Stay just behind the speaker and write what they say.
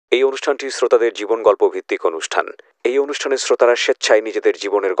এই অনুষ্ঠানটি শ্রোতাদের জীবন গল্প ভিত্তিক অনুষ্ঠান। এই অনুষ্ঠানে শ্রোতারা স্বেচ্ছায় নিজেদের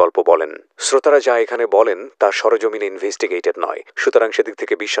জীবনের গল্প বলেন। শ্রোতারা যা এখানে বলেন তা সরজমিনে ইনভেস্টিগেটেড নয়, সুতরাং সেদিক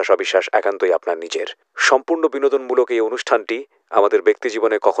থেকে বিশ্বাস অবিশ্বাস একান্তই আপনার নিজের। সম্পূর্ণ বিনোদনমূলক এই অনুষ্ঠানটি আমাদের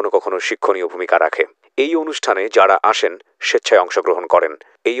ব্যক্তিজীবনে কখনো কখনো শিক্ষণীয় ভূমিকা রাখে। এই অনুষ্ঠানে যারা আসেন স্বেচ্ছায় অংশগ্রহণ করেন।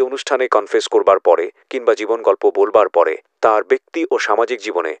 এই অনুষ্ঠানে কনফেস করবার পরে কিংবা জীবন গল্প বলবার পরে তার ব্যক্তি ও সামাজিক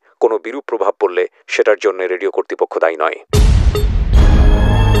জীবনে কোনো বিরূপ প্রভাব পড়লে সেটার জন্য রেডিও কর্তৃপক্ষ দায়ী নয়।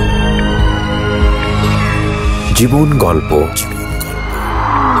 জীবন গল্প,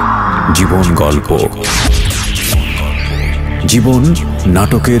 জীবন গল্প, জীবন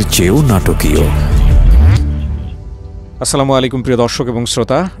নাটকের চেয়েও নাটকীয়। আসসালামু আলাইকুম প্রিয় দর্শক এবং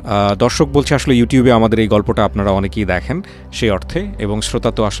শ্রোতা। দর্শক বলছে আসলে ইউটিউবে আমাদের এই গল্পটা আপনারা অনেকেই দেখেন সেই অর্থে, এবং শ্রোতা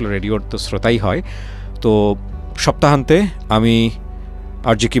তো আসলে রেডিওর তো শ্রোতাই হয়। তো সপ্তাহান্তে আমি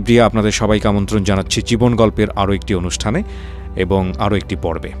আরজে কিবরিয়া আপনাদের সবাইকে আমন্ত্রণ জানাচ্ছি জীবন গল্পের আরও একটি অনুষ্ঠানে এবং আরও একটি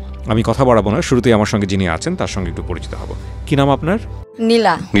পর্বে। আমি কথা বাড়াবো না, শুরুতেই আমার সঙ্গে যিনি আছেন তার সঙ্গে একটু পরিচিত হব। কি নাম আপনার?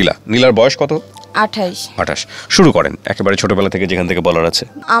 নীলা। নীলার বয়স কত? 28। শুরু করেন একেবারে ছোটবেলা থেকে, যেখান থেকে বলার আছে।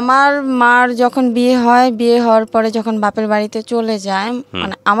 আমার মার যখন বিয়ে হয়, বিয়ে হওয়ার পরে যখন বাপের বাড়িতে চলে যায়,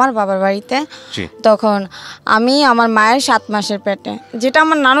 মানে আমার বাবার বাড়িতে, তখন আমি আমার মায়ের 7 মাসের পেটে, যেটা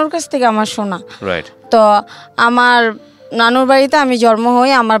আমার নানুর কাছ থেকে আমার শোনা। তো আমার নানুর বাড়িতে আমি জন্ম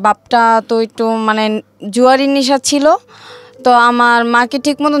হই। আমার বাপটা তো একটু মানে জুয়ারির নেশা ছিল, তো আমার মাকে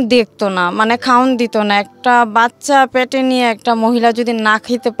ঠিক মতন দেখতো না, মানে খাওন দিত না। একটা বাচ্চা পেটে নিয়ে একটা মহিলা যদি না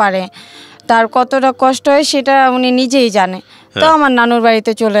খেতে পারে তার কতটা কষ্ট হয় সেটা উনি নিজেই জানে। তো আমার নানুর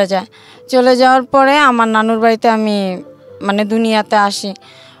বাড়িতে চলে যাওয়ার পরে আমার নানুর বাড়িতে আমি মানে দুনিয়াতে আসি।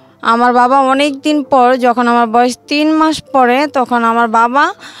 আমার বাবা অনেক দিন পর, যখন আমার বয়স 3 মাস পরে, তখন আমার বাবা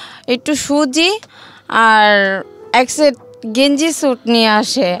একটু সুজি আর এক সেট গেঞ্জি স্যুট নিয়ে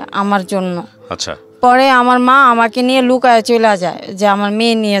আসে আমার জন্য। আচ্ছা। পরে আমার মা আমাকে নিয়ে লুকায় চলে যায় যে আমার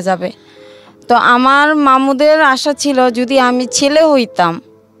মেয়ে নিয়ে যাবে। তো আমার মামুদের আশা ছিল যদি আমি ছেলে হইতাম,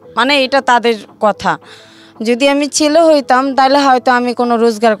 মানে এটা তাদের কথা, যদি আমি ছেলে হইতাম তাহলে হয়তো আমি কোনো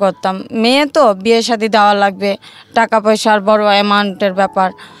রোজগার করতাম। মেয়ে তো বিয়ে শাদী দেওয়া লাগবে, টাকা পয়সার বড় অ্যামাউন্টের ব্যাপার।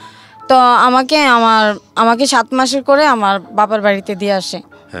 তো আমাকে 7 মাসের করে আমার বাবার বাড়িতে দিয়ে আসে।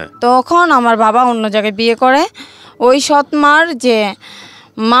 তখন আমার বাবা অন্য জায়গায় বিয়ে করে। ওই সৎমার যে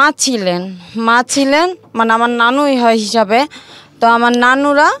মা ছিলেন মানে আমার নানুই হয় হিসাবে। তো আমার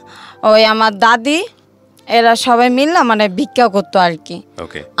নানুরা, ওই আমার দাদি, এরা সবাই মিললে মানে ভিক্ষা করতো আর কি,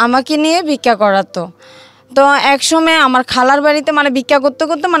 আমাকে নিয়ে ভিক্ষা করাতো। তো একসময় আমার খালার বাড়িতে মানে ভিক্ষা করতে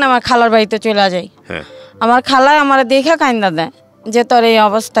করতে মানে আমার খালার বাড়িতে চলে যাই। আমার খালা আমার দেখা কান্দা দেয় যে তোর এই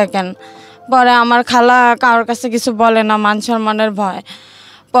অবস্থা কেন। পরে আমার খালা কারোর কাছে কিছু বলে না, মান সম্মানের ভয়।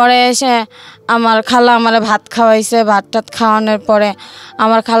 পরে এসে আমার খালা আমার ভাত খাওয়াইছে। ভাত টাত খাওয়ানোর পরে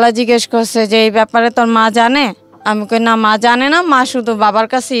আমার খালা জিজ্ঞেস করছে যে এই ব্যাপারে তোর মা জানে? আমি কই না, মা জানে না, মা শুধু বাবার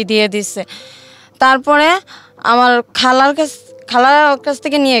কাছেই দিয়ে দিচ্ছে। তারপরে আমার খালার কাছ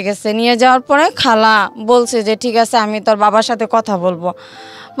থেকে নিয়ে যাওয়ার পরে খালা বলছে যে ঠিক আছে আমি তোর বাবার সাথে কথা বলবো।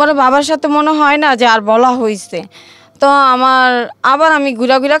 পরে বাবার সাথে মনে হয় না যে আর বলা হয়েছে। তো আবার আমি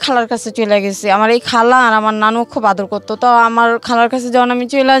ঘুরা খালার কাছে চলে গেছি। আমার এই খালা আর আমার নানু খুব আদর করতো। তো আমার খালার কাছে যখন আমি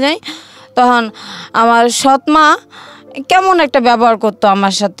চলে যাই, তখন আমার সৎমা কেমন একটা ব্যবহার করতো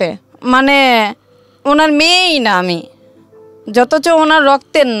আমার সাথে, মানে ওনার মেয়েই না আমি, যতচ ওনার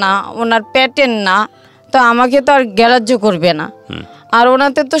রক্তের না, ওনার পেটের না, তো আমাকে তো আর গ্রাহ্য করবে না। আর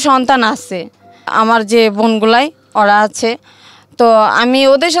ওনাদের তো সন্তান আছে, আমার যে বোনগুলাই ওরা আছে। তো আমি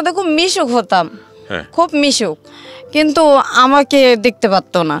ওদের সাথে খুব মিশুক হতাম, খুব মিশুক, কিন্তু আমাকে দেখতে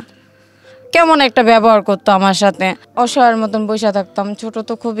পারতো না। কেমন একটা ব্যবহার করতো আমার সাথে। অসহায়ের মতন বসে থাকতাম, ছোট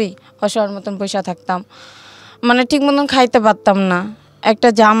তো খুবই অসহায়ের মতন বসে থাকতাম, মানে ঠিক মতন খাইতে পারতাম না, একটা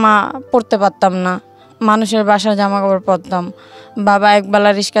জামা পরতে পারতাম না, মানুষের বাসার জামা কাপড় পরতাম। বাবা একবেলা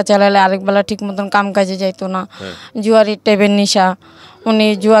রিক্সা চালালে আরেকবেলা ঠিক মতন কাম কাজে যাইতো না। জুয়ারির টাইপের নেশা। উনি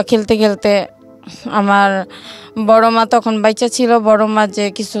জুয়া খেলতে খেলতে, আমার বড় মা তখন বাচ্চা ছিল, বড় মা যে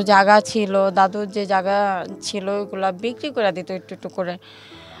কিছু জায়গা ছিল, দাদুর যে জায়গা ছিল, ওইগুলা বিক্রি করে দিত একটু করে।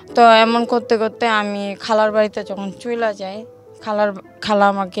 তো এমন করতে করতে আমি খালার বাড়িতে যখন চলে যাই, খালা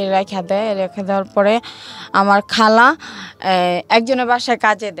আমাকে রেখে দেওয়ার পরে আমার খালা একজনের বাসায়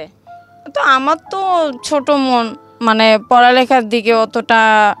কাজে দেয়। তো আমার তো ছোট মন, মানে পড়ালেখার দিকে অতটা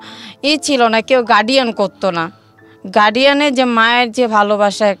ছিল না, কেউ গার্ডিয়ান করতো না। গার্ডিয়ানের যে মায়ের যে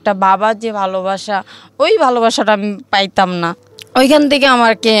ভালোবাসা, একটা বাবার যে ভালোবাসা, ওই ভালোবাসাটা আমি পাইতাম না। ওইখান থেকে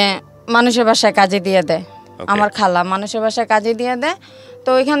আমাকে মানুষের বাসায় কাজে দিয়ে দেয়। আমার খালা মানুষের বাসায় কাজে দিয়ে দেয়। তো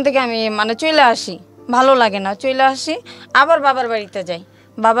ওইখান থেকে আমি মানে চলে আসি, ভালো লাগে না, চলে আসি, আবার বাবার বাড়িতে যাই।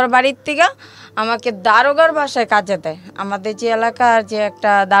 বাবার বাড়ির থেকে আমাকে দারোগার বাসায় কাজে দেয়। আমাদের যে এলাকার যে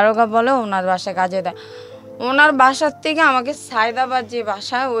একটা দারোগা বলে, ওনার বাসায় কাজে দেয়। ওনার বাসার থেকে আমাকে সায়দাবাদ যে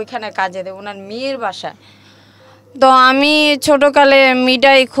বাসায় ওইখানে কাজে দেয়, ওনার মেয়ের বাসায়। তো আমি ছোটোকালে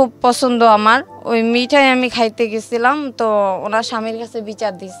মিঠাই খুব পছন্দ আমার, ওই মিঠাই আমি খাইতে গেছিলাম। তো ওনার স্বামীর কাছে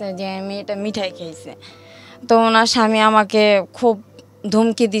বিচার দিছে যে মেয়েটা মিঠাই খেয়েছে। তো ওনার স্বামী আমাকে খুব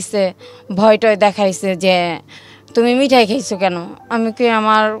ধমকি দিছে, ভয় টয় দেখাইছে যে তুমি মিঠাই খেয়েছো কেন। আমি কি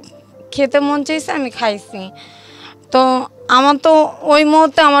আমার খেতে মন চাইছে, আমি খাইছি। তো আমার তো ওই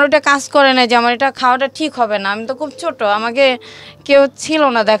মুহূর্তে আমার ওটা কাজ করে না যে আমার এটা খাওয়াটা ঠিক হবে না। আমি তো খুব ছোট, আমাকে কেউ ছিল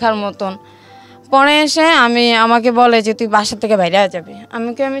না দেখার মতন। পরে এসে আমাকে বলে যে তুই বাসা থেকে বাইরে যাবি।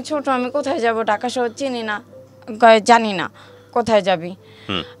 আমি ছোট, আমি কোথায় যাব, ঢাকা শহর চিনি না, জানি না কোথায় যাবি।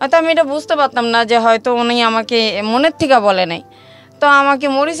 তো আমি এটা বুঝতে পারতাম না যে হয়তো উনি আমাকে মনের থেকে বলে নাই। তো আমাকে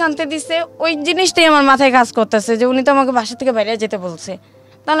মরিচ আনতে দিছে, ওই জিনিসটাই আমার মাথায় কাজ করতেছে যে উনি তো আমাকে বাসা থেকে বাইরে যেতে বলছে,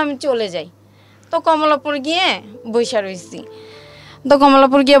 তাহলে আমি চলে যাই। তো কমলাপুর গিয়ে বৈশা রয়েছি।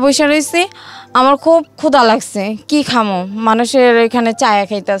 আমার খুব ক্ষুধা লাগছে, কি খামো, মানুষের এখানে চায়া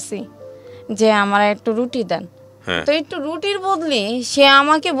খাইতেছি, যে আমার একটু রুটি দেন। তো একটু রুটির বদলে সে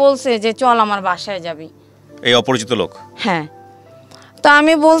আমাকে বলছে যে চল আমার বাসায় যাবি। এই অপরিচিত লোক? হ্যাঁ। তো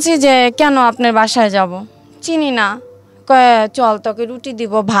আমি বলছি যে কেন আপনার বাসায় যাব, চিনি না। কয় চল তোকে রুটি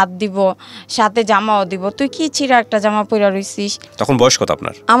দিব, ভাত দিব, সাথে জামাও দিব, তুই কি ছিঁড়া একটা জামা পরে রইছিস। তখন বয়স কত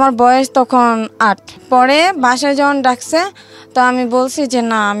আপনার? আমার বয়স তখন 8। পরে বাসায় যখন ডাকছে তো আমি বলছি যে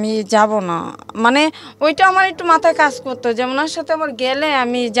না আমি যাব না, মানে ওইটা আমার একটু মাথায় কাজ করতো যে ওনার সাথে আমার গেলে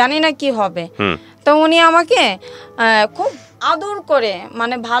আমি জানি না কি হবে। তো উনি আমাকে খুব আদর করে,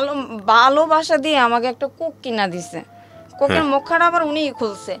 মানে ভালোবাসা দিয়ে আমাকে একটা কোক কিনা দিছে। কোকের মুখটা আবার উনিই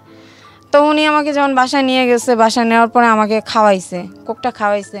খুলছে। তো উনি আমাকে যখন বাসায় নিয়ে গেছে, বাসায় নেওয়ার পরে আমাকে খাওয়াইছে, কোকটা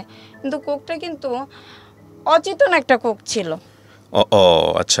খাওয়াইছে। কিন্তু কোকটা কিন্তু অচেতন একটা কোক ছিল।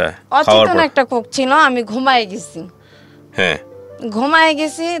 আচ্ছা, অচেতন একটা কোক ছিল। আমি ঘুমায়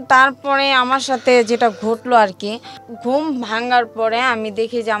গেছি। তারপরে আমার সাথে যেটা ঘটলো আর কি, ঘুম ভাঙার পরে আমি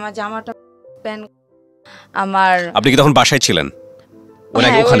দেখি যে আমার জামাটা প্যান্ট আমার। আপনি কি তখন বাসায় ছিলেন? ওই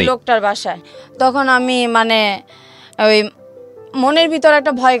লোকটার বাসায়। তখন আমি মানে ওই মনের ভিতর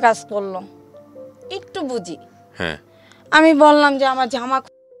একটা ভয় কাজ করলো, একটু বুঝি। আমি বললাম যে আমার জামা,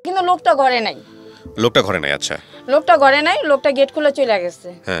 কিন্তু লোকটা ঘরে নাই। আচ্ছা, লোকটা ঘরে নাই, লোকটা গেট খুলে চলে গেছে।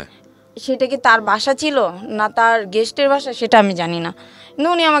 সেটা কি তার বাসা ছিল না তার গেস্টের বাসা সেটা আমি জানি না, কিন্তু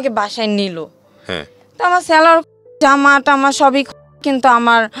উনি আমাকে বাসায় নিল। তো আমার স্যালার জামা টামা সবই, কিন্তু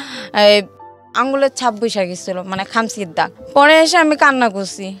আমার আঙ্গুলের ছাপ বসে গেছিল, মানে খামচির দাগ। পরে এসে আমি কান্না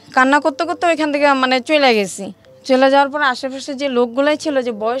করতে করতে ওইখান থেকে মানে চলে গেছি। চলে যাওয়ার পর আশেপাশে যে লোকগুলাই ছিল,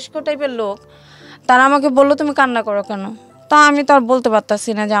 যে বয়স্ক টাইপের লোক, তারা আমাকে বললো তুমি কান্না করো কেন। তা আমি তো আর বলতে পারতাছি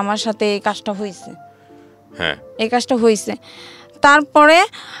না যে আমার সাথে এই কাজটা হয়েছে। তারপরে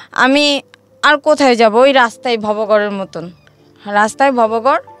আমি আর কোথায় যাব, ওই রাস্তায় ভবঘরের মতন, রাস্তায়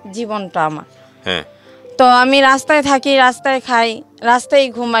ভবঘর জীবনটা আমার। তো আমি রাস্তায় থাকি, রাস্তায় খাই, রাস্তায়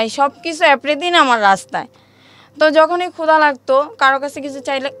ঘুমাই, সব কিছু এপ্রিদিন আমার রাস্তায়। তো যখনই ক্ষুধা লাগতো, কারো কাছে কিছু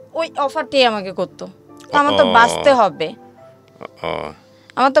চাইলে ওই অফারটাই আমাকে করতো। আমার তো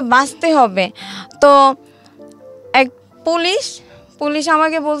বাঁচতে হবে। তো এক পুলিশ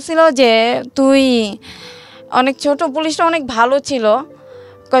আমাকে বলছিল যে তুই অনেক ছোট, পুলিশটা অনেক ভালো ছিল,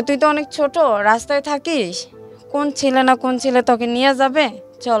 তুই তো অনেক ছোট, রাস্তায় থাকিস, কোন ছেলে তোকে নিয়ে যাবে,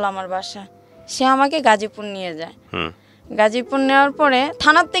 চল আমার বাসা। সে আমাকে গাজীপুর নিয়ে যায়। গাজীপুর নেওয়ার পরে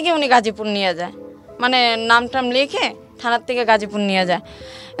থানার থেকে উনি গাজীপুর নিয়ে যায়, মানে নাম লিখে থানার থেকে গাজীপুর নিয়ে যায়।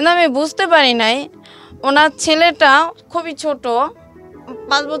 কিন্তু আমি বুঝতে পারি নাই ওনার ছেলেটা খুবই ছোট,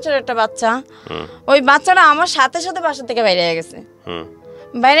 5 বছরের একটা বাচ্চা। ওই বাচ্চাটা আমার সাথে বাসা থেকে বাইরে গেছে।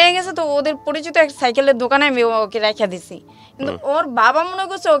 তো ওদের পরিচিত এক সাইকেলের দোকানে আমি ওকে রেখে দিছি, কিন্তু ওর বাবা মনে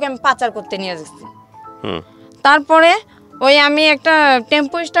করছে ওকে আমি পাচার করতে নিয়ে যাচ্ছি। তারপরে ওই আমি একটা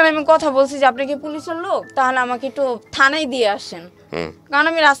টেম্পো স্ট্যান্ডে আমি কথা বলছি যে আপনি কি পুলিশের লোক, তাহলে আমাকে একটু থানায় দিয়ে আসেন, কারণ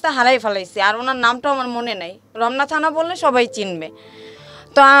আমি রাস্তা হারাই ফেলাইছি, আর ওনার নামটাও আমার মনে নাই। রমনা থানা বললে সবাই চিনবে।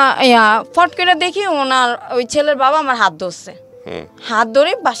 তো ফট করে দেখি ওনার ওই ছেলের বাবা আমার হাত ধরছে, হাত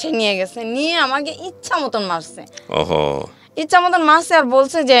ধরে বাসায় নিয়ে গেছে, নিয়ে আমাকে ইচ্ছা মতন মারছে। আর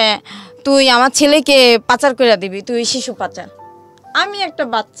বলছে যে তুই আমার ছেলেকে পাচার করে দিবি, তুই শিশু পাচার। আমি একটা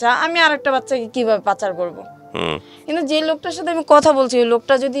বাচ্চা, আমি আর একটা বাচ্চাকে কিভাবে পাচার করব। কিন্তু যে লোকটার সাথে আমি কথা বলছি, ওই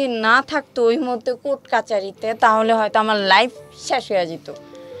লোকটা যদি না থাকতো ওই মুহূর্তে কোর্ট কাচারিতে, তাহলে হয়তো আমার লাইফ শেষ হয়ে যেত।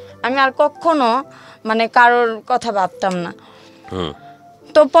 আমি আর কখনো মানে কারোর কথা ভাবতাম না।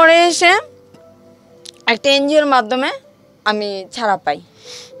 তো পরে এসে একটা এনজিওর মাধ্যমে আমি ছাড়া পাই,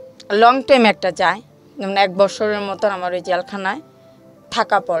 লং টাইম একটা যায়, যেমন 1 বছরের মতন আমার ওই জেলখানায়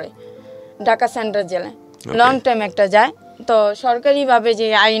থাকা পড়ে, ঢাকা সেন্ট্রাল জেলে লং টাইম একটা যায়। তো সরকারিভাবে যে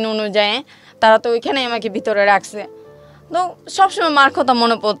আইন অনুযায়ী তারা তো ওইখানেই আমাকে ভিতরে রাখছে। তো সবসময় মার কথা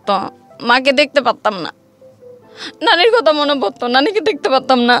মনে পড়তো, মাকে দেখতে পারতাম না, নানির কথা মনে পড়তো, নানিকে দেখতে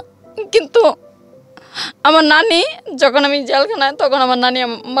পারতাম না। কিন্তু আমার নানি যখন আমি জেলখানায়, তখন আমার নানি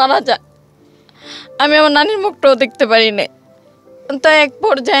মারা যায়, আমি আমার নানির মুখটাও দেখতে পারি না। তো এক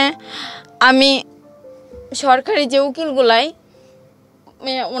পর্যায়ে আমি সরকারি যে উকিলগুলাই,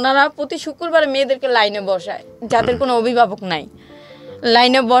 ওনারা প্রতি শুক্রবারে মেয়েদেরকে লাইনে বসায়, যাদের কোনো অভিভাবক নাই,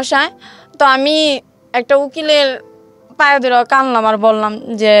 লাইনে বসায়। তো আমি একটা উকিলের পায়ে ধরে কানলাম আর বললাম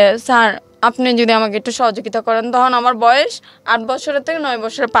যে স্যার আপনি যদি আমাকে একটু সহযোগিতা করেন। তখন আমার বয়স 8 বছরের থেকে 9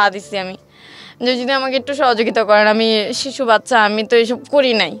 বছরে পা দিচ্ছি আমি, যে যদি আমাকে একটু সহযোগিতা করেন, আমি শিশু বাচ্চা, আমি তো এইসব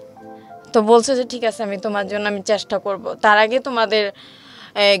করি নাই। তো বলছে যে ঠিক আছে, আমি তোমার জন্য আমি চেষ্টা করব, তার আগে তোমাদের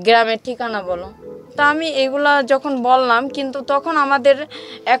গ্রামের ঠিকানা বলো। তা আমি এগুলা যখন বললাম, কিন্তু তখন আমাদের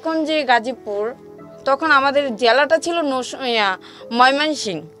এখন যে গাজীপুর, তখন আমাদের জেলাটা ছিল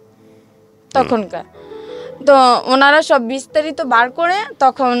ময়মনসিংহ তখনকার। তো ওনারা সব বিস্তারিত বার করে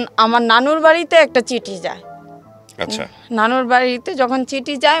তখন আমার নানুর বাড়িতে একটা চিঠি যায়। আচ্ছা, নানুর বাড়িতে যখন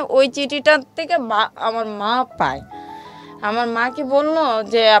চিঠি যায়, ওই চিঠিটার থেকে আমার মা পায়। আমার মা কি বললো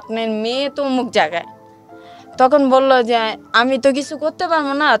যে আপনার মেয়ে তো অমুক জায়গায়। তখন বললো যে আমি তো কিছু করতে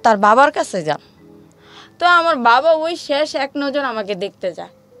পারবো না, তার বাবার কাছে যান। তো আমার বাবা ওই শেষ এক নজর আমাকে দেখতে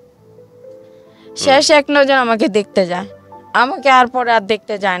যায়, শেষ এক নজর আমাকে দেখতে যায়, আমাকে আর পরে আর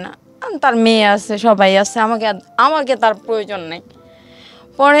দেখতে যায় না। তার মেয়ে আছে, সবাই আছে, আমাকে তার প্রয়োজন নেই।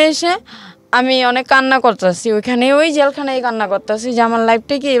 পরে এসে আমি অনেক কান্না করতেছি, ওইখানে ওই জেলখানায় কান্না করতেছি যে আমার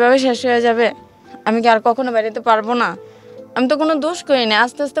লাইফটা কি এভাবে শেষ হয়ে যাবে, আমি কি আর কখনো বেরোতে পারবো না। আমি তো কোনো দোষ করি না,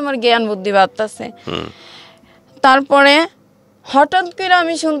 আস্তে আস্তে আমার জ্ঞান বুদ্ধি বাড়তেছে। তারপরে হঠাৎ করে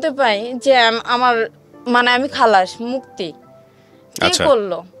আমি শুনতে পাই যে আমার মানে আমি খালাস, মুক্তি। কি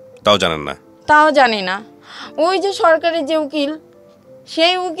করলো তাও জানেন না? তাও জানি না। ওই যে সরকারি যে উকিল,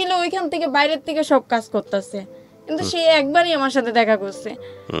 সেই উকিল ওইখান থেকে বাইরের থেকে সব কাজ করতেছে, কিন্তু সে একবারই আমার সাথে দেখা করছে,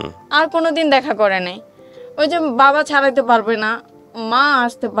 আর কোনোদিন দেখা করে নাই। ওই যে বাবা ছাড়াইতে পারবে না, মা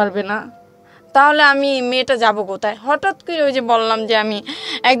আসতে পারবে না, তাহলে আমি মেয়েটা যাব কোথায়? হঠাৎ করে ওই যে বললাম যে আমি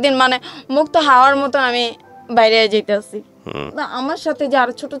একদিন মানে মুক্ত হাওয়ার মতো আমি বাইরে যেতেছি, আমার সাথে যে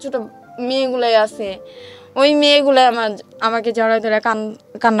আরো ছোট ছোট মেয়েগুলাই আছে, ওই মেয়েগুলো আমাকে জড়াই ধরে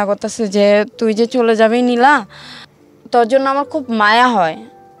কান্না করতেছে যে তুই যে চলে যাবি নীলা, তোর জন্য আমার খুব মায়া হয়।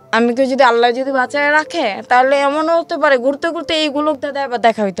 আমি কেউ যদি আল্লাহ যদি বাঁচায় রাখে, তাহলে এমনও হতে পারে ঘুরতে ঘুরতে এইগুলো আবার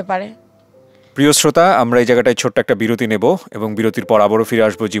দেখা হইতে পারে। প্রিয় শ্রোতা, আমরা এই জায়গাটায় ছোট্ট একটা বিরতি নেব এবং বিরতির পর আবারও ফিরে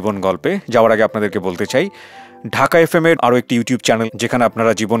আসবো জীবন গল্পে। যাওয়ার আগে আপনাদেরকে বলতে চাই, ঢাকা FM এর আরও একটি ইউটিউব চ্যানেল, যেখানে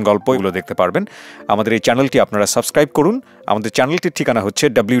আপনারা জীবন গল্প এগুলো দেখতে পারবেন। আমাদের এই চ্যানেলটি আপনারা সাবস্ক্রাইব করুন। আমাদের চ্যানেলটির ঠিকানা হচ্ছে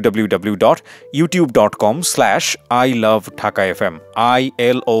www.youtube.com/ilovedhakafm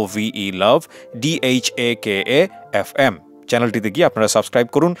ILOVE love DHAKAFM। চ্যানেলটিতে গিয়ে আপনারা সাবস্ক্রাইব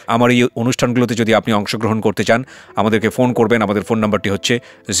করুন। আমার এই অনুষ্ঠানগুলোতে যদি আপনি অংশগ্রহণ করতে চান, আমাদেরকে ফোন করবেন। আমাদের ফোন নাম্বারটি হচ্ছে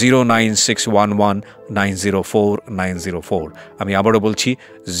 09611904904। আমি আবারও বলছি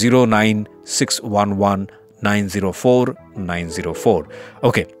 09611904904।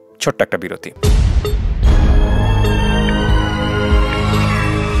 ওকে, ছোট্ট একটা বিরতি।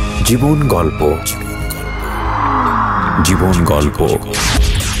 জীবন গল্প, জীবন গল্প।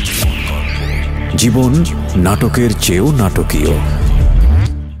 জীবন নাটকের চেয়েও নাটকীয়।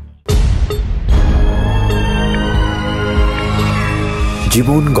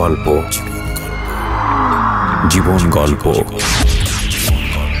 জীবন গল্প, জীবন গল্প।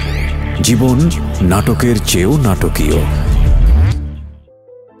 জীবন নাটকের চেয়েও নাটকীয়।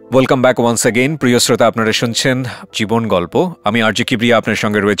 Welcome back once again. প্রিয় শ্রোতা, আপনারা শুনছেন জীবন গল্প। আমি আরজে কিবরিয়া আপনার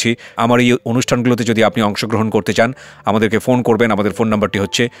সঙ্গে রয়েছি। আমার এই অনুষ্ঠানগুলোতে যদি আপনি অংশগ্রহণ করতে চান, আমাদেরকে ফোন করবেন। আমাদের ফোন নাম্বারটি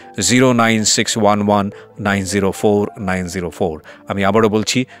হচ্ছে 09611904904। আমি আবারও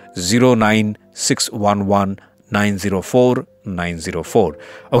বলছি 09611904904।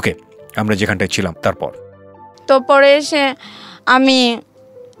 ওকে, আমরা যেখানটায় ছিলাম তারপর তো পরে এসে আমি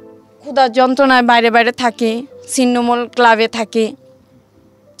ক্ষুধার যন্ত্রণায় বাইরে বাইরে থাকি, ছিন্নমূল ক্লাবে থাকি।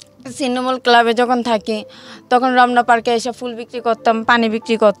 ছিন্নমূল ক্লাবে যখন থাকি, তখন রমনা পার্কে এসে ফুল বিক্রি করতাম, পানি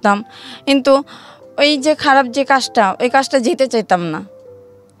বিক্রি করতাম। কিন্তু ওই যে খারাপ যে কাজটা, ওই কাজটা যেতে চাইতাম না,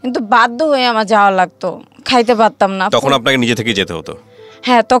 কিন্তু বাধ্য হয়ে আমার যাওয়া লাগতো, খাইতে পারতাম না। তখন আপনাকে নিজে থেকে যেতে হতো?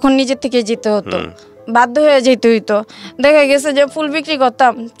 হ্যাঁ, তখন নিজে থেকে যেতে হতো, বাধ্য হয়ে যেতে হইতো। দেখা গেছে যে ফুল বিক্রি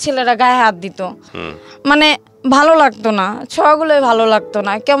করতাম, ছেলেরা গায়ে হাত দিত, মানে ভালো লাগতো না, ছোঁয়াগুলোই ভালো লাগতো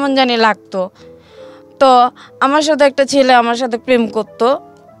না, কেমন জানি লাগতো। তো আমার সাথে একটা ছেলে আমার সাথে প্রেম করতো,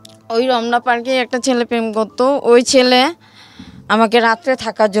 ওই রমনা পার্কে একটা ছেলে প্রেম করতো। ওই ছেলে আমাকে রাত্রে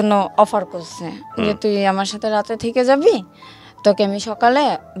থাকার জন্য অফার করছে যে তুই আমার সাথে রাতে থেকে যাবি, তোকে আমি সকালে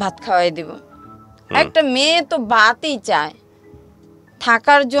ভাত খাওয়াই দিব। একটা মেয়ে তো ভাতই চায়,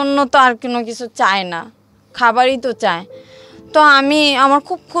 থাকার জন্য তো আর কোনো কিছু চায় না, খাবারই তো চায়। তো আমার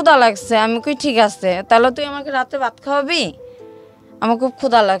খুব ক্ষুধা লাগছে, আমি কই ঠিক আছে তাহলে তুই আমাকে রাতে ভাত খাওয়াবি, আমার খুব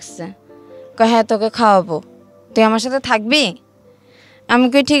ক্ষুধা লাগছে। কয় হ্যাঁ তোকে খাওয়াবো, তুই আমার সাথে থাকবি? আমি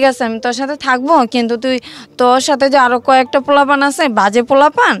কই ঠিক আছে আমি তোর সাথে থাকবো, কিন্তু তুই তোর সাথে যে আরো কয়েকটা পোলাপান আছে বাজে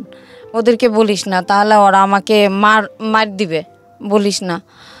পোলাপান, ওদেরকে বলিস না, তাহলে ওরা আমাকে মার দিবে, বলিস না।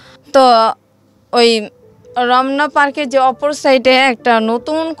 তো ওই রমনা পার্কের যে অপর সাইডে একটা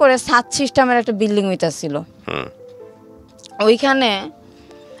নতুন করে সাত সিস্টেমের একটা বিল্ডিং হইতাছিল, ওইখানে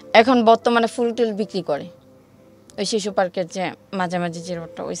এখন বর্তমানে ফুল টুল বিক্রি করে। ওই শিশু পার্কের যে মাঝামাঝি যে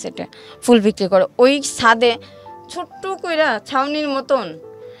রোডটা ওই সাইডে ফুল বিক্রি করে। ওই ছাদে ছোট্ট কইরা ছাউনির মতন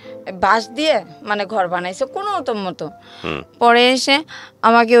বাঁশ দিয়ে মানে ঘর বানাইছে কোনো মতো। পরে এসে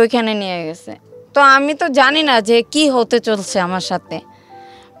আমাকে ওইখানে নিয়ে গেছে। তো আমি তো জানি না যে কি হতে চলছে আমার সাথে।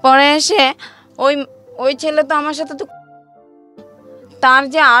 পরে এসে ওই ছেলে তো আমার সাথে তো তার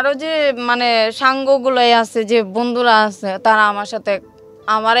যে আরো যে মানে সাঙ্গগুলোই আছে, যে বন্ধুরা আছে, তারা আমার সাথে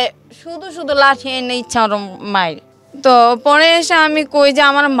আমারে শুধু লাঠি এনে ইচ্ছা ওরম মাইর। তো পরে এসে আমি কই যে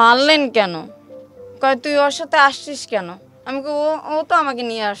আমার মারলেন কেন? কয় তুই ওর সাথে আসছিস কেন? আমি কই ও তো আমাকে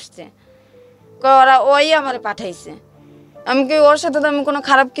নিয়ে আসছে। কয় ওই আমারে পাঠাইছে। আমি কই ওর সাথে তো আমি কোনো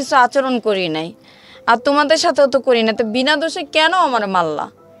খারাপ কিছু আচরণ করি নাই, আর তোমাদের সাথেও তো করি না, তো বিনা দোষে কেন আমার মারলা?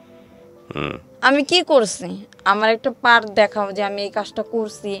 আমি কি করছি? আমার একটা পার্ট দেখাও যে আমি এই কাজটা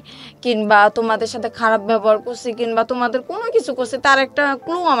করছি, কিংবা তোমাদের সাথে খারাপ ব্যবহার করছি, কিংবা তোমাদের কোনো কিছু করছি, তার একটা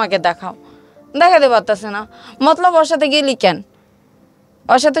ক্লু আমাকে দেখাও। দেখাতে পারতেছে না। মতলব ওর সাথে গেলি কেন?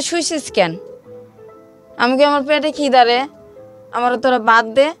 ওর সাথে শুইছিস কেন? আমি কি আমার পেটে খিদারে, আমারও তোরা বাদ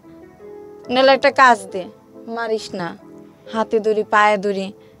দে, নাহলে একটা কাজ দে, মারিস না। হাতে ধরি পায়ে ধরি,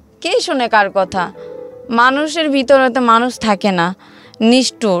 কে শুনে কার কথা? মানুষের ভিতরে তো মানুষ থাকে না,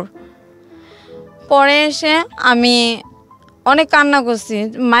 নিষ্ঠুর। পরে এসে আমি অনেক কান্না করছি,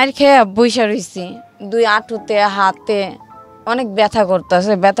 মায়ের খেয়ে বইসা রইছি, 2 হাঁটুতে হাতে অনেক ব্যথা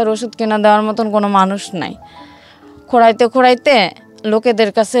করতেছে। ব্যথার ওষুধ কিনা দেওয়ার মতন কোনো মানুষ নাই। খোঁড়াইতে লোকেদের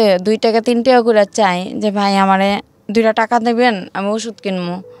কাছে 2 টাকা 3 টাকা করে চাই যে ভাই আমারে 2টা টাকা দেবেন, আমি ওষুধ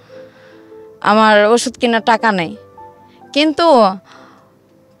কিনবো। আমার ওষুধ কেনার টাকা নেই। কিন্তু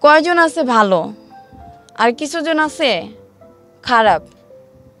কয়জন আছে ভালো, আর কিছুজন আছে খারাপ।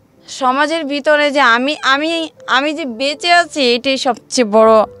 সমাজের ভিতরে যে আমি যে বেঁচে আছি, এটাই সবচেয়ে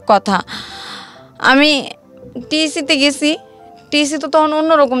বড় কথা। আমি টিসিতে গেছি, টিসি তো তখন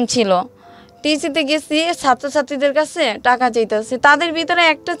অন্যরকম ছিল। টিসিতে গেছি, ছাত্রছাত্রীদের কাছে টাকা চাইতেছে, তাদের ভিতরে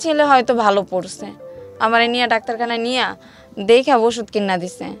একটা ছেলে হয়তো ভালো পড়ছে, আমার নিয়ে ডাক্তারখানায় নিয়ে দেখে ওষুধ কিনা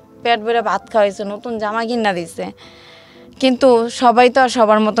দিছে, পেট ভরে ভাত খাওয়াইছে, নতুন জামা কিনা দিছে। কিন্তু সবাই তো আর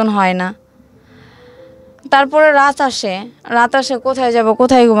সবার মতন হয় না। তারপরে রাত আসে, কোথায় যাব,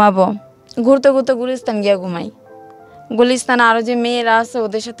 কোথায় ঘুমাবো? ঘুরতে গুলিস্তান গিয়ে ঘুমাই। গুলিস্তানে আরও যে মেয়েরা আছে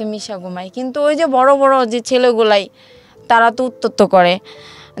ওদের সাথে মিশা ঘুমাই। কিন্তু ওই যে বড় বড় যে ছেলেগুলাই, তারা তো উত্তপ্ত করে,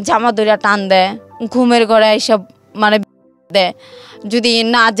 জামা দইরা টান দেয়, ঘুমের ঘরে এইসব মানে দেয়। যদি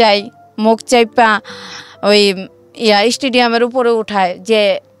না যাই মুখ চাইপা ওই স্টেডিয়ামের উপরে উঠায়, যে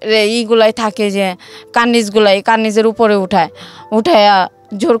ইগুলাই থাকে যে কার্নিজের উপরে উঠায়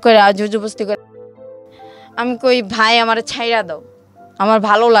জোর করে জবরদস্তি করে। আমি কই ভাই আমার ছাইরা দাও, আমার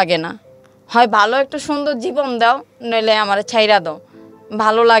ভালো লাগে না, হয় ভালো একটা সুন্দর জীবন দাও, নইলে আমার ছাইরা দাও,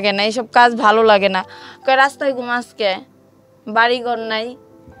 ভালো লাগে না, এইসব কাজ ভালো লাগে না। কয় রাস্তায় ঘুমাসকে, বাড়িঘর নাই।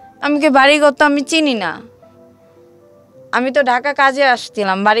 আমি কি বাড়িঘর তো আমি চিনি না, আমি তো ঢাকা কাজে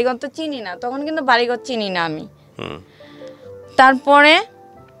আসছিলাম, বাড়িঘর তো চিনি না, তখন কিন্তু বাড়িঘর চিনি না আমি। তারপরে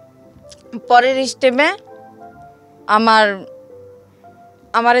পরের স্টেপে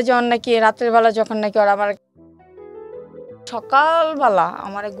আমার যখন নাকি রাত্রের বেলা, যখন নাকি ওরা আমার সকালবেলা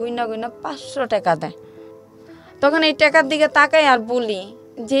আমার গুইনা 500 টাকা দেয়, তখন এই টাকার দিকে তাকাই আর বলি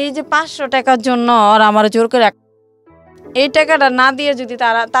যে এই যে 500 টাকার জন্য ওরা আমার জোর করে, এই টাকাটা না দিয়ে যদি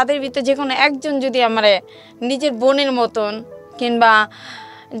তাদের ভিতরে যে কোনো একজন যদি আমার নিজের বোনের মতন কিংবা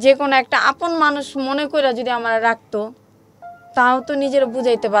যে কোনো একটা আপন মানুষ মনে করে যদি আমার রাখতো, তাও তো নিজের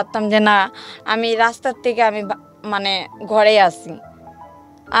বুঝাইতে পারতাম যে না আমি রাস্তার থেকে আমি মানে ঘরে আসি।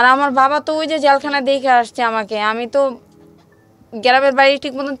 আর আমার বাবা তো ওই যে জেলখানায় দেখে আসছে আমাকে, আমি তো গ্রামের বাড়ি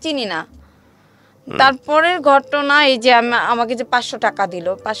ঠিক মতন চিনি না। তারপরের ঘটনা এই যে আমাকে যে 500 টাকা দিল,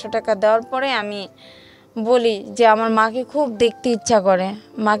 500 টাকা দেওয়ার পরে আমি বলি যে আমার মাকে খুব দেখতে ইচ্ছা করে,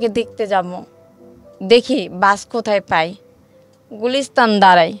 মাকে দেখতে যাব, দেখি বাস কোথায় পাই। গুলিস্তান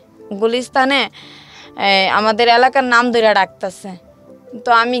দাঁড়াই, গুলিস্তানে আমাদের এলাকার নাম ধরে ডাকতেছে। তো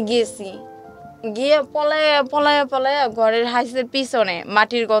আমি গিয়ে পলায়া ঘরের হাইসের পিছনে,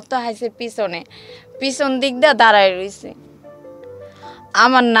 মাটির গর্ত হাইসের পিছন দিক দিয়ে দাঁড়ায় রয়েছে।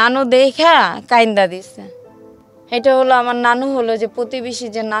 আমার নানু দেখা কাইন্দা দিছে। এটা হলো আমার নানু, হলো যে প্রতিবেশী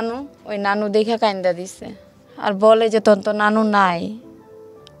যে নানু, ওই নানু দেখা কাইন্দা দিছে। আর বলে যে তোর তো নানু নাই,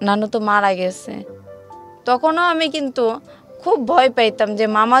 নানু তো মারা গেছে। তখনও আমি কিন্তু খুব ভয় পাইতাম যে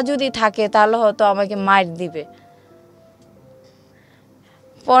মামা যদি থাকে তাহলে হয়তো আমাকে মার দিবে।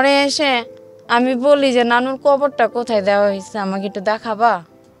 পরে এসে আমি বলি যে নানুর কবরটা কোথায় দেওয়া হয়েছে, আমাকে একটু দেখাবা?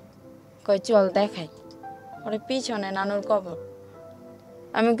 কই চল দেখাই। পরে পিছনে নানুর কবর।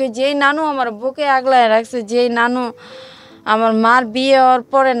 আমি কই যেই নানু আমার বুকে আগলায় রাখছে, যেই নানু আমার মার বিয়ে হওয়ার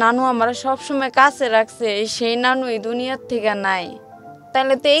পরে নানু আমার সবসময় কাছে রাখছে, সেই নানু এই দুনিয়ার থেকে নাই,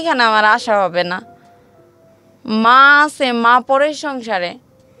 তাহলে তো এইখানে আমার আশা হবে না। মা আছে, মা পরের সংসারে,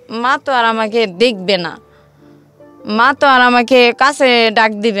 মা তো আর আমাকে দেখবে না, মা তো আর আমাকে কাছে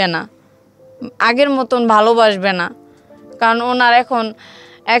ডাক দিবে না, আগের মতন ভালোবাসবে না, কারণ ওনার এখন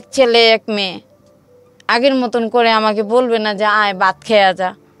এক ছেলে এক মেয়ে। আগের মতন করে আমাকে বলবে না যে আয় ভাত খেয়ে যা।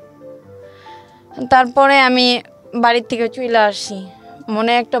 তারপরে আমি বাড়ির থেকে চলে আসি,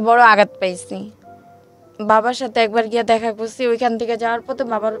 মনে একটা বড় আঘাত পাইছি। বাবার সাথে একবার গিয়ে দেখা করছি, ওইখান থেকে যাওয়ার পথে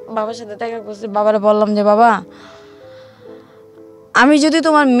বাবার সাথে দেখা করছি। বাবারে বললাম যে বাবা, আমি যদি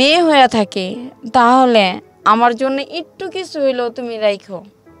তোমার মেয়ে হয়ে থাকি তাহলে আমার জন্য একটু কিছু হইলেও তুমি রাখো,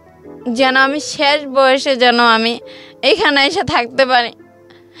 যেন আমি শেষ বয়সে যেন আমি এখানে এসে থাকতে পারি।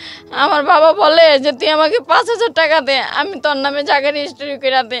 আমার বাবা বলে যে তুই আমাকে 5,000 টাকা দে, আমি তোর নামে জায়গা রেজিস্ট্রি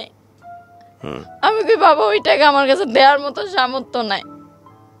করে দে। আমি কি বাবা ওই টাকা আমার কাছে দেওয়ার মতো সামর্থ্য নাই,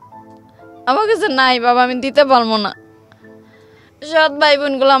 আমার কাছে নাই বাবা, আমি দিতে পারবো না। সৎ ভাই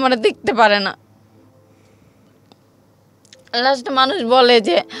বোনগুলো আমার দেখতে পারে না। লাস্টে মানুষ বলে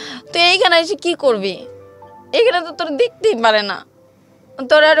যে তুই এইখানে এসে কি করবি, এখানে তো তোর দেখতেই পারে না,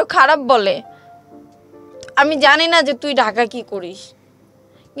 তোর আরো খারাপ বলে। আমি জানি না যে তুই ঢাকা কি করিস,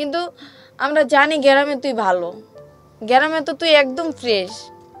 কিন্তু আমরা জানি গ্রামে তুই ভালো, গ্রামে তো তুই একদম ফ্রেশ,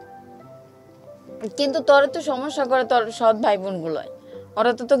 কিন্তু তোর তো সমস্যা করে তোর সৎ ভাই বোনগুলোয়,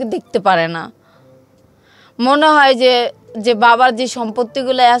 ওরা তো তোকে দেখতে পারে না। মনে হয় যে যে বাবার যে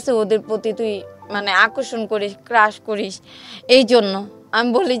সম্পত্তিগুলো আছে ওদের প্রতি তুই মানে আকর্ষণ করিস, ক্রাশ করিস। এই জন্য আমি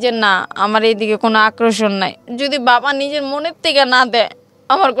বলি যে না, আমার এইদিকে কোনো আকর্ষণ নাই। যদি বাবা নিজের মনের থেকে না দেয়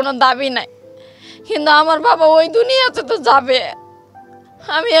আমার কোনো দাবি নাই, কিন্তু আমার বাবা ওই দুনিয়াতে তো যাবে।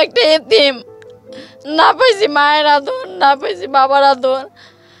 আমি একটা এতিম, না পাইছি মায়ের আদর, না পাইছি বাবার আদর,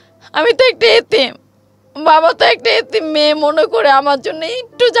 আমি তো একটা এতিম। বাবা তো একটা এতিম মেয়ে মনে করে আমার জন্য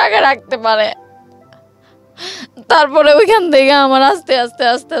একটু জায়গা রাখতে পারে। তারপরে ওইখান থেকে আমার আস্তে আস্তে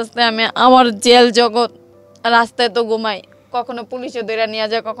আস্তে আস্তে আমি আমার জেল জগৎ, রাস্তায় তো ঘুমাই, কখনো পুলিশে ধরে নিয়ে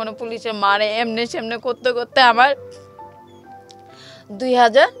যায়, কখনো পুলিশে মারে, এমনি সেমনি করতে করতে আমার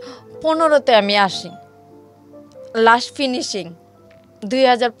 2015-তে আমি আসি লাস্ট ফিনিশিং।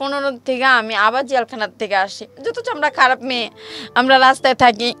 2015 থেকে আমি আবার জেলখানার থেকে আসি। যথচ আমরা খারাপ মেয়ে, আমরা রাস্তায়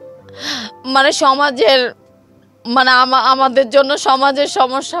থাকি, মানে সমাজের মানে আমাদের জন্য সমাজের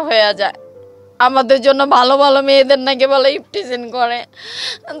সমস্যা হয়ে যায়। আমাদের জন্য ভালো ভালো মেয়েদের নাকি বলে ইফটিজিং করে,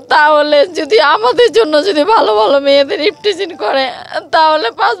 তাহলে যদি আমাদের জন্য যদি ভালো ভালো মেয়েদের ইফটিজিং করে তাহলে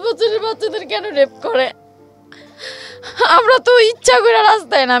 5 বছরের বাচ্চাদের কেন রেপ করে? আমরা তো ইচ্ছা করে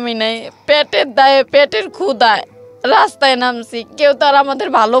রাস্তায় নামি নাই, পেটের দায়ে পেটের ক্ষুধায় রাস্তায় নামছি। কেউ তো আর আমাদের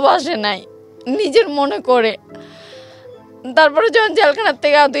ভালোবাসে নাই, নিজের মনে করে। তারপরে যখন জেলখানার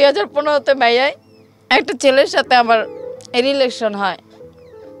থেকে 2015-তে ভাইয়াই একটা ছেলের সাথে আমার রিলেশন হয়,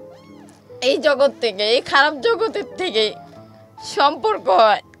 এই জগৎ থেকে, এই খারাপ জগতের থেকে সম্পর্ক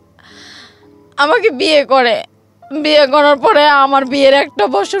হয়, আমাকে বিয়ে করে। বিয়ে করার পরে আমার বিয়ের 1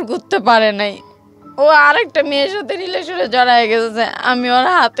 বছর ঘুরতে পারে নাই, ও আরেকটা মেয়ের সাথে রিলেশনে জড়ায় গেছে। আমি ওর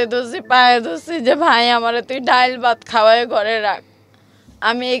হাতে ধরছি, পায়ে ধরছি যে ভাই আমারে তুই ডাইল ভাত খাওয়ায় ঘরে রাখ,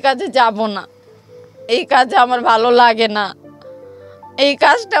 আমি এই কাজে যাব না, এই কাজে আমার ভালো লাগে না, এই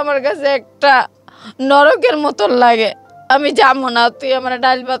কাজটা আমার কাছে একটা নরকের মতন লাগে, আমি যাবো না, তুই আমার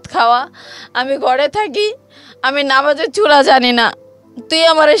ডাইল ভাত খাওয়া, আমি ঘরে থাকি, আমি নামাজের চূড়া জানি না, তুই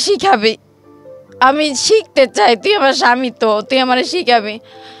আমারে শিখাবি, আমি শিখতে চাই, তুই আমার স্বামী তো, তুই আমারে শিখাবি।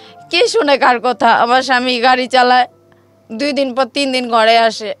 কে শুনে কার কথা? আমার স্বামী গাড়ি চালায়, 2 দিন পর 3 দিন ঘরে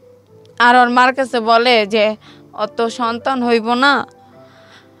আসে, আর ওর মার কাছে বলে যে অত সন্তান হইব না,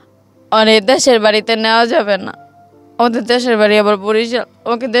 ওরে দেশের বাড়িতে নেওয়া যাবে না, ওদের দেশের বাড়ি আবার বরিশাল,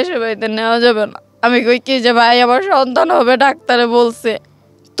 ওকে দেশের বাড়িতে নেওয়া যাবে না। আমি কই কি যে ভাই আবার সন্তান হবে, ডাক্তারে বলছে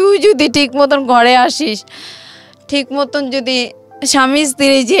তুই যদি ঠিক মতন ঘরে আসিস, ঠিক মতন যদি স্বামী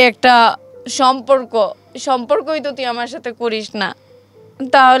স্ত্রী যে একটা সম্পর্কই তো তুই আমার সাথে করিস না,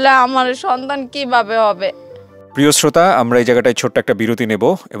 তাহলে আমার সন্তান কিভাবে হবে? প্রিয় শ্রোতা, আমরা এই জায়গাটায় ছোট্ট একটা বিরতি নেব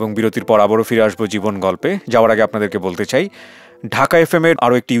এবং বিরতির পর আবারও ফিরে আসবো জীবন গল্পে। যাওয়ার আগে আপনাদেরকে বলতে চাই, ঢাকা এফএম এর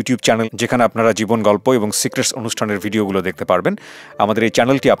আরও একটি ইউটিউব চ্যানেল, যেখানে আপনারা জীবন গল্প এবং সিক্রেটস অনুষ্ঠানের ভিডিওগুলো দেখতে পারবেন। আমাদের এই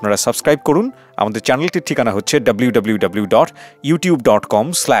চ্যানেলটি আপনারা সাবস্ক্রাইব করুন। আমাদের চ্যানেলটির ঠিকানা হচ্ছে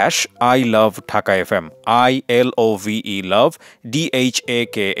www.youtube.com/ilovedhakafm ILOVE love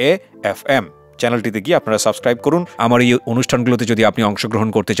DHAKAFM। চ্যানেলটিতে গিয়ে আপনারা সাবস্ক্রাইব করুন। আমার এই অনুষ্ঠানগুলোতে যদি আপনি অংশগ্রহণ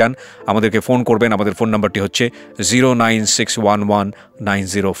করতে চান, আমাদেরকে ফোন করবেন। আমাদের ফোন নাম্বারটি হচ্ছে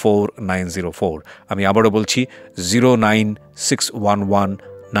 09611904904। আমি আবারও বলছি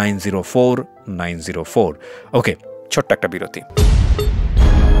 09611904904। ওকে, ছোট্ট একটা বিরতি।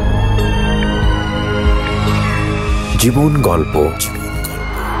 জীবন গল্প,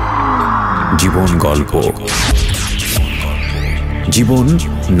 জীবন গল্প। জীবন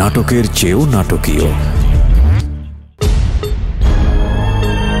নাটকের চেয়েও নাটকীয়।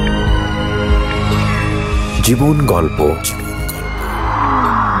 জীবন গল্প,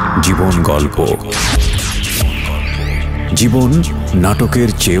 জীবন গল্প। জীবন নাটকের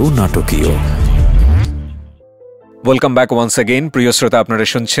চেয়েও নাটকীয়। Welcome back once again. প্রিয় শ্রোতা, আপনারা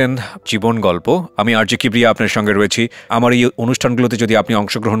শুনছেন জীবন গল্প। আমি আরজে কিবরিয়া আপনার সঙ্গে রয়েছি। আমার এই অনুষ্ঠানগুলোতে যদি আপনি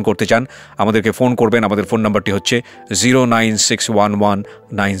অংশগ্রহণ করতে চান, আমাদেরকে ফোন করবেন। আমাদের ফোন নাম্বারটি হচ্ছে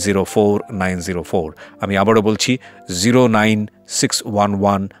 09611904904। আমি আবারও বলছি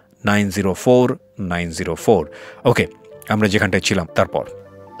 09611904904। ওকে, আমরা যেখানটায় ছিলাম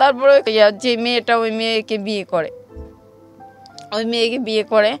তারপরে যে মেয়েটা ওই মেয়েকে বিয়ে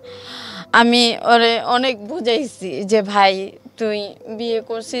করে আমি ওরে অনেক বুঝাইছি যে ভাই তুই বিয়ে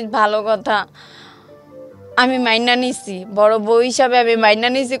করছিস ভালো কথা, আমি মাইনা নিছি, বড় বউ হিসাবে আমি মাইনা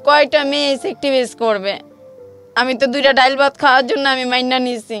নিছি। কয়টা মেয়ে সেক্টিভেস করবে? আমি তো 2টা ডাইল ভাত খাওয়ার জন্য আমি মাইনা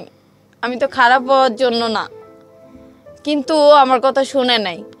নিছি, আমি তো খারাপ হওয়ার জন্য না। কিন্তু ও আমার কথা শুনে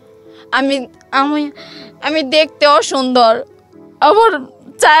নাই। আমি আমি আমি দেখতে অসুন্দর, আমার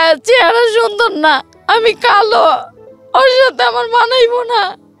চেহারা সুন্দর না, আমি কালো, ওর সাথে আমার মানাইব না,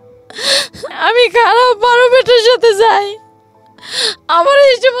 আমি খারাপ, বড় বেটার সাথে যাই। আমার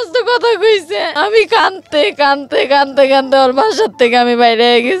এই সমস্ত কথা কইছে। আমি কাঁদতে কাঁদতে কাঁদতে কাঁদতে ওর বাসার থেকে আমি বাইরে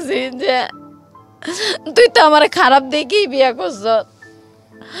গেছি যে তুই তো আমার খারাপ দেখেই বিয়ে করছ,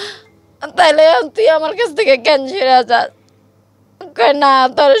 তাইলে তুই আমার কাছ থেকে কেন ছেড়ে যাস? কয় না,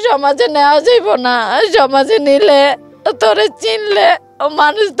 তোর সমাজে নেওয়া যাইব না, সমাজে নিলে তোরে চিনলে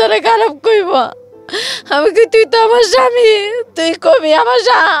মানুষ তোরে খারাপ কইব। আমি কই তুই তো আমার স্বামী, তুই কবি আমার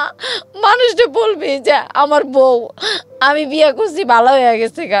মানুষটা বলবি যে আমার বউ, আমি বিয়ে করছি ভালো হয়ে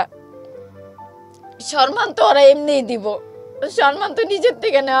গেছে গা। সম্মান তো ওরা এমনিই দিব, সম্মান তো নিজের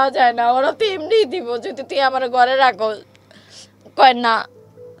থেকে নেওয়া যায় না, ওরা তো এমনিই দিব যদি তুই আমার ঘরে রাখো। কয় না,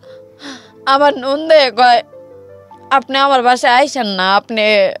 আমার নন্দে কয় আপনি আমার বাসায় আইসেন না, আপনি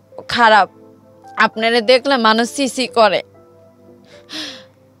খারাপ, আপনারে দেখলে মানুষ সিসি করে।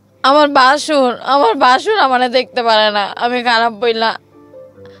 আমার বাসুর আমারে দেখতে পারে না, আমি খারাপ বইলা।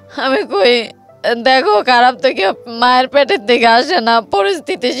 আমি কই দেখো, খারাপ তো কেউ মায়ের পেটের থেকে আসে না,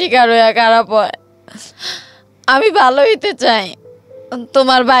 পরিস্থিতি শিকার হয়ে খারাপ হয়। আমি ভালো হইতে চাই,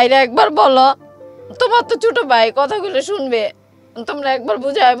 তোমার ভাইরে একবার বলো, তোমার তো ছোট ভাই কথাগুলো শুনবে, তোমরা একবার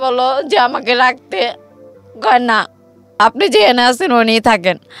বুঝায় বলো যে আমাকে রাখতে। কয় না, আপনি যে এনে আছেন উনি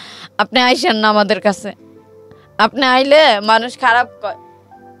থাকেন, আপনি আইসেন না আমাদের কাছে, আপনি আইলে মানুষ খারাপ কয়।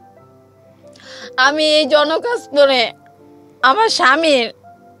 আমি এই জনকাজ করে আমার স্বামীর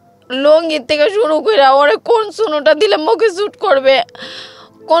লঙ্গির থেকে শুরু করে ওরে কোন সুনোটা দিলে মুখে শুট করবে,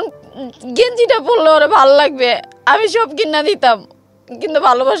 কোন গেঞ্জিটা পরলে ওরে ভালো লাগবে, আমি সব কিনা দিতাম, কিন্তু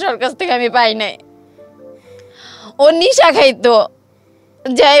ভালোবাসার কাছ থেকে আমি পাই নাই। ও নিশা খাইতো,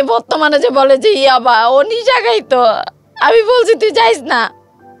 যে বর্তমানে যে বলে যে ইয়াবা, ও নিশা খাইতো। আমি বলছি তুই যাইস না,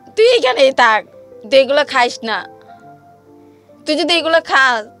 তুই এখানেই থাক, তুই এগুলো খাইস না, তুই যদি এগুলো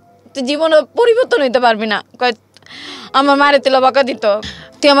খাস তুই জীবনে পরিবর্তন হইতে পারবি না। কয় আমার মারে তেল বাঁকা দিত,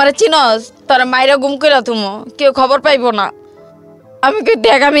 তুই আমার চিনস, তোর মায়েরা গুম করে তুমো, কেউ খবর পাইব না। আমি কই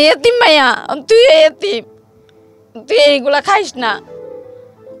দেখ আমি এতিম মাইয়া, তুই এতিম, তুই এইগুলা খাইস না।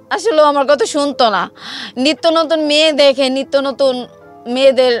 আসলে আমার কথা শুনতো না। নিত্য নতুন মেয়ে দেখে, নিত্য নতুন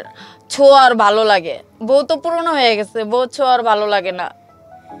মেয়েদের ছোঁয়ার ভালো লাগে। বউ তো পুরনো হয়ে গেছে, বউ ছোঁয়ার ভালো লাগে না।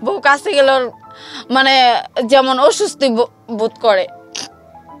 বউ কাছে গেলে মানে যেমন অস্বস্তি বোধ করে।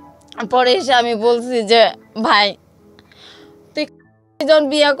 পরে এসে আমি বলছি যে ভাই তুই যখন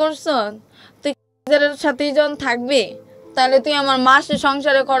বিয়া করছ, তুই সাথেই যখন থাকবি, তাহলে তুই আমার মাসে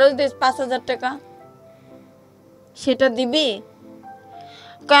সংসারে খরচ দিস 5,000 টাকা, সেটা দিবি?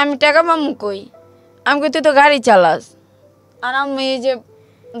 কই আমি টাকা পাবো কই? আমি কই তুই তো গাড়ি চালাস, আর আমি এই যে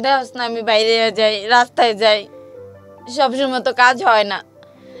দেখ না আমি বাইরে যাই, রাস্তায় যাই, সবসময় তো কাজ হয় না,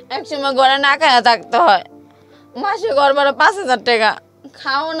 একসময় ঘরে না খায়া থাকতে হয়। মাসে ঘর ভাড়া 5,000 টাকা,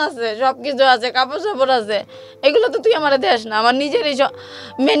 খাওয়ান আছে, সব কিছু আছে, কাপড় চাপড় আছে, এগুলো তো তুই আমার দেশ না, আমার নিজেরই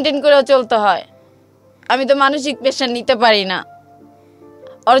মেনটেন করে চলতে হয়। আমি তো মানসিক প্রেশার নিতে পারি না।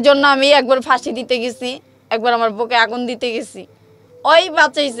 ওর জন্য আমি একবার ফাঁসি দিতে গেছি, একবার আমার বুকে আগুন দিতে গেছি। ওই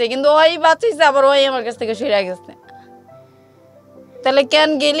বাঁচাইছে, কিন্তু ওই বাঁচাইছে আবার ওই আমার কাছ থেকে সরে গেছে। তাহলে কেন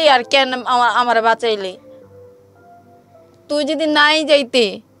গেলি আর কেন আমার বাঁচাইলি? তুই যদি নাই যাইতে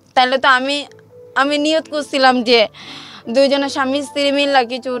তাহলে তো আমি নিয়ত করছিলাম যে দুইজনের স্বামী স্ত্রী মিল্লা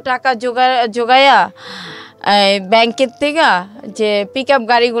কিছু টাকা জোগাইয়া ব্যাংকের থেকে যে পিক আপ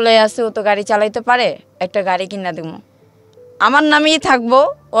গাড়িগুলো আছে, ও তো গাড়ি চালাইতে পারে, একটা গাড়ি কিনা দেবো, আমার নামেই থাকবো,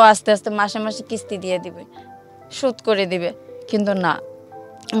 ও আস্তে আস্তে মাসে মাসে কিস্তি দিয়ে দিবে, শোধ করে দিবে। কিন্তু না,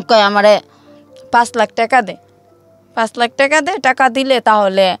 কয় আমারে 5 লাখ টাকা দে, 5 লাখ টাকা দে, টাকা দিলে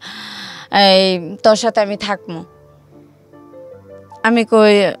তাহলে এই তোর সাথে আমি থাকবো। আমি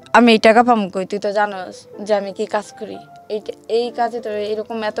কই আমি এই টাকা পাবো কই? তুই তো জানোস যে আমি কি কাজ করি, এই কাজে তো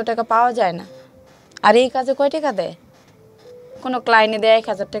এরকম এত টাকা পাওয়া যায় না। আর এই কাজে কয় টাকা দেয়? কোনো ক্লায়েন্টে দেয়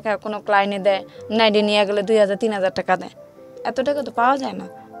 1000 টাকা, কোনো ক্লায়েন্টে দেয় নাইডে নিয়ে গেলে 2000 3000 টাকা দেয়। এত টাকা তো পাওয়া যায় না।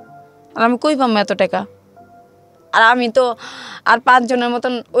 আর আমি কই পাবো এত টাকা? আর আমি তো আর 5 জনের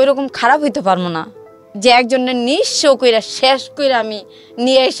মতন ওই রকম খারাপ হইতে পারবো না যে একজনের নিঃস্ব কইরা শেষ কইরা আমি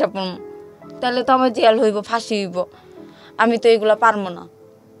নিয়ে এসে পড়বো। তাহলে তো আমার জেল হইব, ফাঁসি হইব। আমি তো এগুলো পারবো না।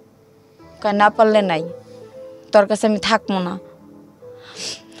 না পারলে নাই, তোর কাছে আমি থাকবো না।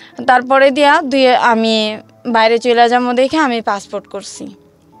 তারপরে দিয়া আমি বাইরে চলে যাবো দেখে আমি পাসপোর্ট করছি।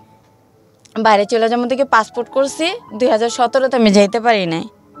 বাইরে চলে যাবো দেখে পাসপোর্ট করছি। 2017-তে আমি যাইতে পারি নাই,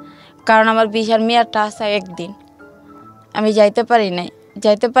 কারণ আমার ভিসার মেয়াদটা আছে 1 দিন। আমি যাইতে পারি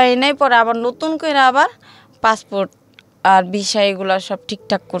নাই। পরে আবার নতুন করে আবার পাসপোর্ট আর ভিসা এগুলো সব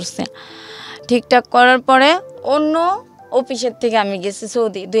ঠিকঠাক করছে। ঠিকঠাক করার পরে অন্য অফিসের থেকে আমি গেছি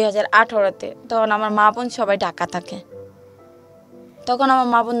সৌদি 2018-তে। তখন আমার মা বোন সবাই ঢাকা থাকে। তখন আমার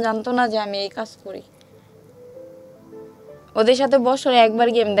মা বোন জানতো না যে আমি এই কাজ করি। ওদের সাথে বছরে একবার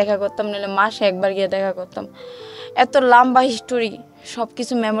গিয়ে আমি দেখা করতাম, নাহলে মাসে একবার গিয়ে দেখা করতাম। এত লম্বা হিস্টোরি, সব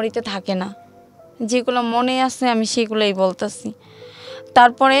কিছু মেমোরিতে থাকে না। যেগুলো মনে আছে আমি সেগুলোই বলতেছি।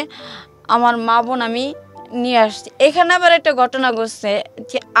 তারপরে আমার মা বোন আমি নিয়ে আসছি। এখানে আবার একটা ঘটনা ঘটছে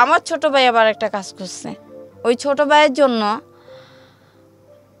যে আমার ছোট ভাই আবার একটা কাজ করছে। ওই ছোট ভাইয়ের জন্য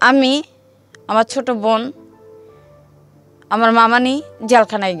আমি, আমার ছোট বোন, আমার মামানি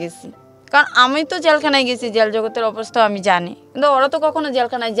জেলখানায় গেছি। কারণ আমি তো জেলখানায় গেছি, জেল জগতের অবস্থা আমি জানি, কিন্তু ওরা তো কখনো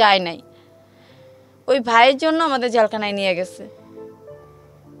জেলখানায় যায় নাই। ওই ভাইয়ের জন্য আমাদের জেলখানায় নিয়ে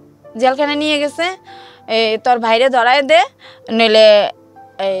গেছে। তোর ভাইরে ধরায় দে, নইলে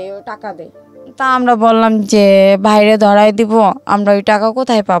টাকা দে। তা আমরা বললাম যে ভাইরে ধরায় দিব, আমরা ওই টাকা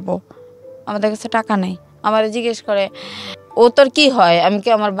কোথায় পাবো? আমাদের কাছে টাকা নেই। আমার জিজ্ঞেস করে, ও তোর কি হয়? আমি কি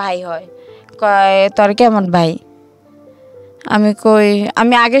আমার ভাই হয়? কয় তোর কি আমার ভাই? আমি কই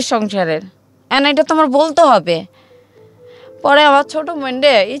আমি আগের সংসারের। এটা তোমার বলতে হবে। পরে আমার ছোট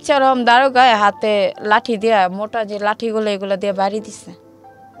বোনরে ইচ্ছা রকম দারোগায় হাতে লাঠি দিয়া, মোটা যে লাঠিগুলো এগুলো দিয়ে বাড়ি দিছে।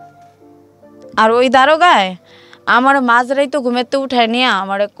 আর ওই দারোগায় আমার মাঝরাই তো ঘুমেতে উঠায় নিয়ে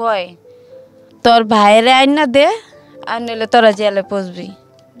আমারে কয়, তোর ভাইয়েরে আইনা দে, আর নইলে তোরা জেলে পচবি।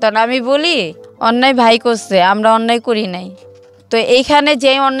 তখন আমি বলি, অন্যায় ভাই করছে, আমরা অন্যায় করি নাই। তো এইখানে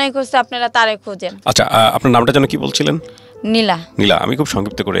যে অন্যায় করছে আপনারা তারে খোঁজেন। আচ্ছা, আপনার নামটা যেন কি বলছিলেন? নীলা। নীলা, আমি খুব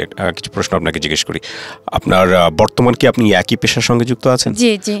সংক্ষিপ্ত করে কিছু প্রশ্ন আপনাকে জিজ্ঞেস করি। আপনার বর্তমান কি আপনি একই পেশার সঙ্গে যুক্ত আছেন?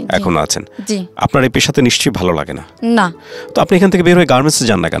 জি জি। এখন আছেন? জি। আপনার এই পেশাতে নিশ্চয়ই ভালো লাগে না? না। তো আপনি এখান থেকে বের হয়ে গার্মেন্টসে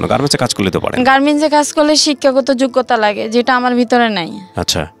যান না কেন? গার্মেন্টসে কাজ করলে তো পারেন। গার্মেন্টসে কাজ করলে শিক্ষাগত যোগ্যতা লাগে, যেটা আমার ভিতরে নাই।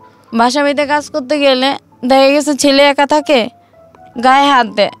 আচ্ছা। বাসা বাড়িতে কাজ করতে গেলে দেখা গেছে ছেলে একা থাকে, গায়ে হাত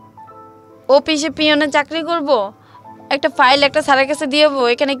দেয়। অফিসে পিয়নে চাকরি করব, একটা ফাইল একটা স্যারের কাছে দিয়ে যাবো,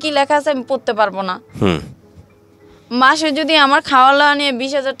 এখানে কি লেখা আছে আমি পড়তে পারবো না। মাসে যদি আমার খাওয়া দাওয়া নিয়ে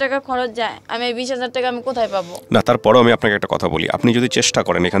 20,000 টাকা খরচ যায়, আমি এই 20,000 টাকা আমি কোথায় পাবো? না, তারপরেও আমি আপনাকে একটা কথা বলি, আপনি যদি চেষ্টা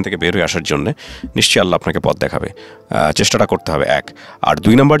করেন এখান থেকে বের হয়ে আসার জন্য, নিশ্চয়ই আল্লাহ আপনাকে পথ দেখাবে। চেষ্টাটা করতে হবে, 1। আর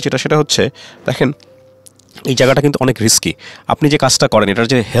 2 নম্বর সেটা হচ্ছে, দেখেন এই জায়গাটা কিন্তু অনেক রিস্কি। আপনি যে কাজটা করেন এটার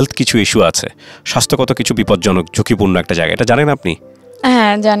যে হেলথ কিছু ইস্যু আছে, স্বাস্থ্যগত কিছু বিপজ্জনক ঝুঁকিপূর্ণ একটা জায়গা, এটা জানেন আপনি?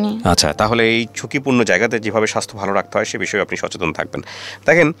 হ্যাঁ জানি। আচ্ছা, তাহলে এই ঝুঁকিপূর্ণ জায়গাতে যেভাবে স্বাস্থ্য ভালো রাখতে হয় সে বিষয়ে আপনি সচেতন থাকবেন।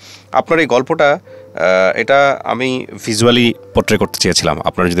 দেখেন, আপনার এই গল্পটা এটা আমি ভিজুয়ালি পোর্ট্রে করতে চেয়েছিলাম।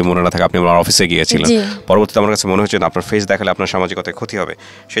 আপনার যদি মনে না থাকে, আপনি আমার অফিসে গিয়েছিলেন, পরবর্তীতে আমার কাছে মনে হচ্ছে না আপনার ফেস দেখালে আপনার সামাজিকতায় ক্ষতি হবে,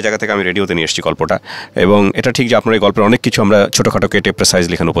 সেই জায়গা থেকে আমি রেডিওতে নিয়ে এসেছি গল্পটা। এবং এটা ঠিক যে আপনার এই গল্পের অনেক কিছু আমরা ছোটোখাটো কেটে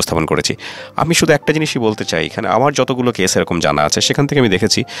প্রেসাইজলি এখানে উপস্থাপন করেছি। আমি শুধু একটা জিনিসই বলতে চাই, এখানে আমার যতগুলো কেস এরকম জানা আছে সেখান থেকে আমি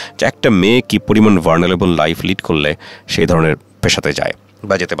দেখেছি যে একটা মেয়ে কি পরিমাণ ভার্নারেবল লাইফ লিড করলে সেই ধরনের পেশাতে যায়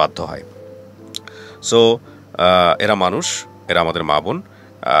বা যেতে বাধ্য হয়। সো এরা মানুষ, এরা আমাদের মা বোন,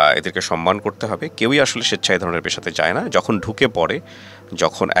 এদেরকে সম্মান করতে হবে। কেউই আসলে স্বেচ্ছায় এই ধরনের পেশাতে যায় না। যখন ঢুকে পড়ে,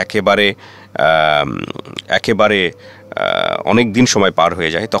 যখন একেবারে অনেক দিন সময় পার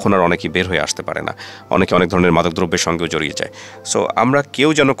হয়ে যায়, তখন আর অনেকেই বের হয়ে আসতে পারে না। অনেকে অনেক ধরনের মাদকদ্রব্যের সঙ্গেও জড়িয়ে যায়। সো আমরা কেউ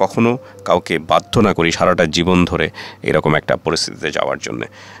যেন কখনো কাউকে বাধ্য না করি সারাটা জীবন ধরে এরকম একটা পরিস্থিতিতে যাওয়ার জন্যে।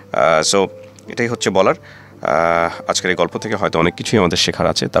 সো এটাই হচ্ছে বলার। আজকের এই গল্প থেকে হয়তো অনেক কিছুই আমাদের শেখার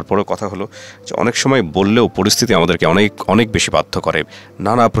আছে। তারপরেও কথা হলো যে অনেক সময় বললেও পরিস্থিতি আমাদেরকে অনেক বেশি বাধ্য করে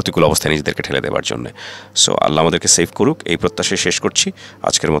নানা প্রতিকূল অবস্থায় নিজেদেরকে ঠেলে দেওয়ার জন্য। সো আল্লাহ আমাদেরকে সেভ করুক, এই প্রত্যাশায় শেষ করছি।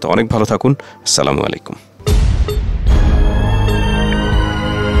 আজকের মতো অনেক ভালো থাকুন। আসসালামু আলাইকুম।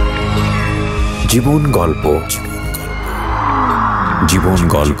 জীবন গল্প, জীবন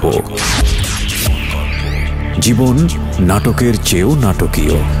গল্প। জীবন নাটকের চেয়েও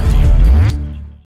নাটকীয়।